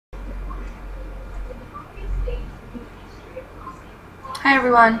Hi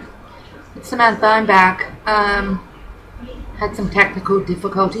everyone, it's Samantha. I'm back. Had some technical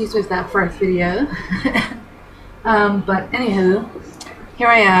difficulties with that first video. But anywho, here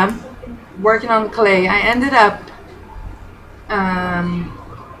I am working on the clay. I ended up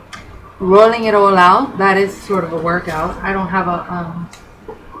rolling it all out. That is sort of a workout. I don't have a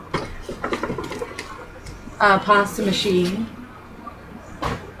pasta machine.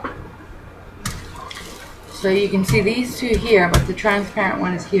 So you can see these two here, but the transparent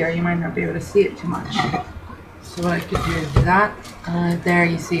one is here. You might not be able to see it too much. So what I could do is that. There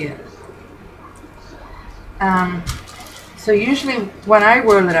you see it. So usually when I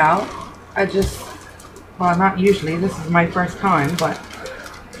roll it out, I just, well, not usually, this is my first time, but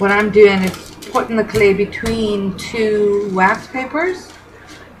what I'm doing is putting the clay between two wax papers,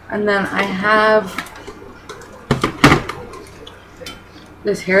 and then I have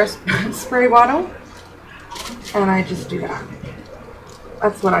this hairspray bottle, and I just do that.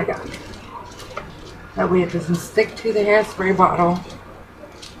 That's what I got. That way it doesn't stick to the hairspray bottle.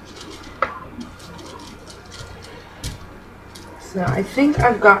 So I think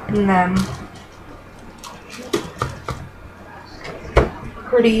I've gotten them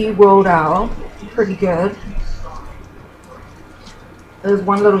pretty rolled out, pretty good. Those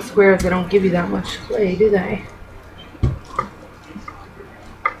one little squares, they don't give you that much clay, do they?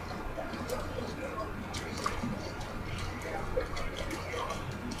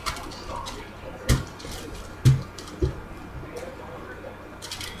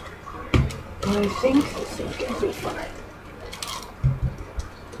 I think this is going to be fine.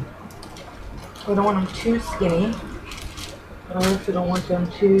 I don't want them too skinny, but I also don't want them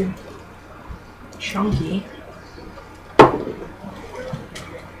too chunky.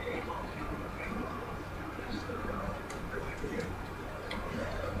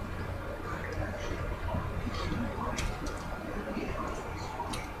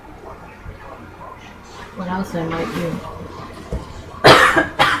 What else I might do?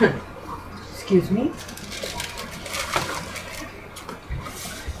 Excuse me.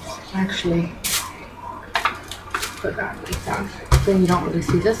 Actually, put that like that. Then you don't really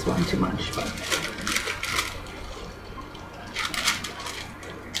see this one too much. But.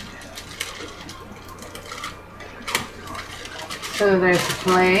 So there's the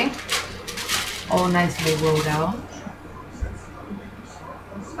clay, all nicely rolled out.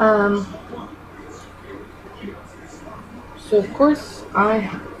 So of course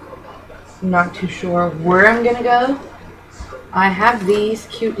I'm not too sure where I'm gonna go. I have these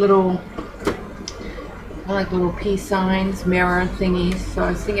cute little, I like little peace signs, mirror thingies, so I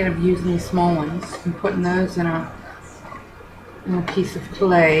was thinking of using the small ones and putting those in a piece of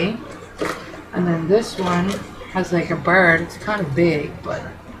clay. And then this one has like a bird. It's kind of big, but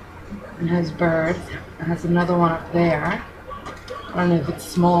it has birds. It has another one up there. I don't know if it's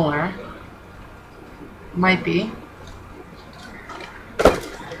smaller. Might be.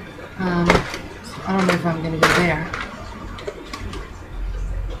 I don't know if I'm going to go there.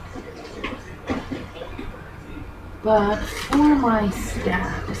 But for my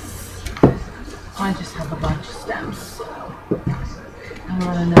stamps, I just have a bunch of stamps, so I don't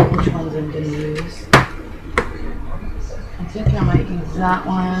really know which ones I'm going to use. I think I might use that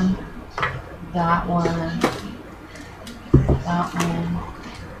one, that one, that one,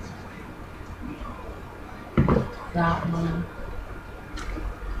 that one,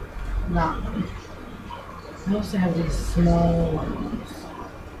 that one. I also have these small ones.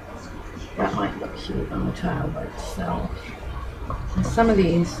 That might look cute on the tile by itself. And some of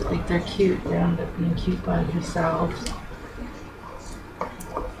these, like, they're cute. They end up being cute by themselves.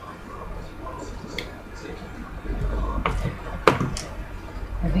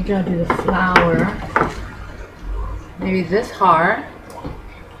 I think I'll do the flower. Maybe this heart,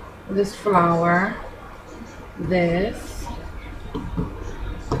 this flower, this,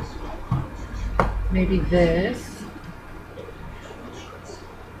 maybe this.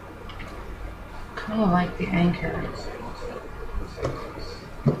 Kind of like the anchors.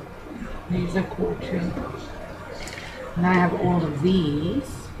 These are cool too. And I have all of these,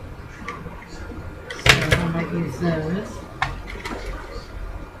 so I might use those.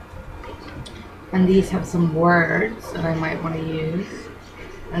 And these have some words that I might want to use.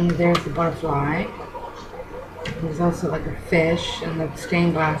 And there's the butterfly. There's also like a fish and the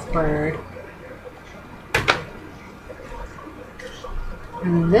stained glass bird.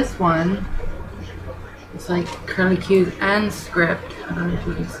 And this one, it's like curly cute and script. I don't know if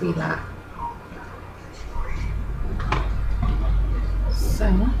you can see that. So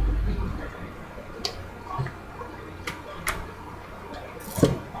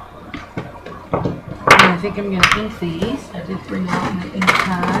think I'm going to ink these. I did bring out my ink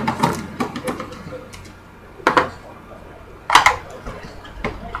pads.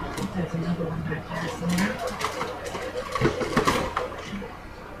 There's another one back there somewhere.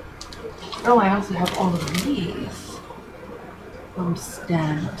 Oh, I also have all of these little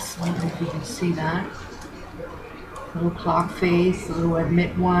stamps. I don't know if you can see that. Little clock face, a little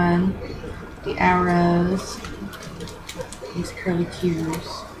admit one, the arrows, these curly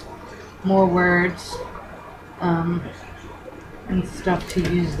cues, more words, and stuff to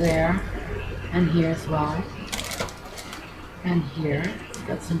use there, and here as well, and here.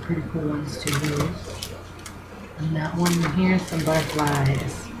 Got some pretty cool ones to use. And that one here, some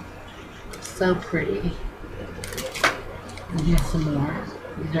butterflies. So pretty. And here's some more.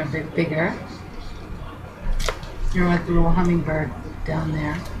 These are a bit bigger. They're like the little hummingbird down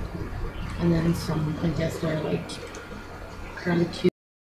there. And then some, I guess they're like curly cute.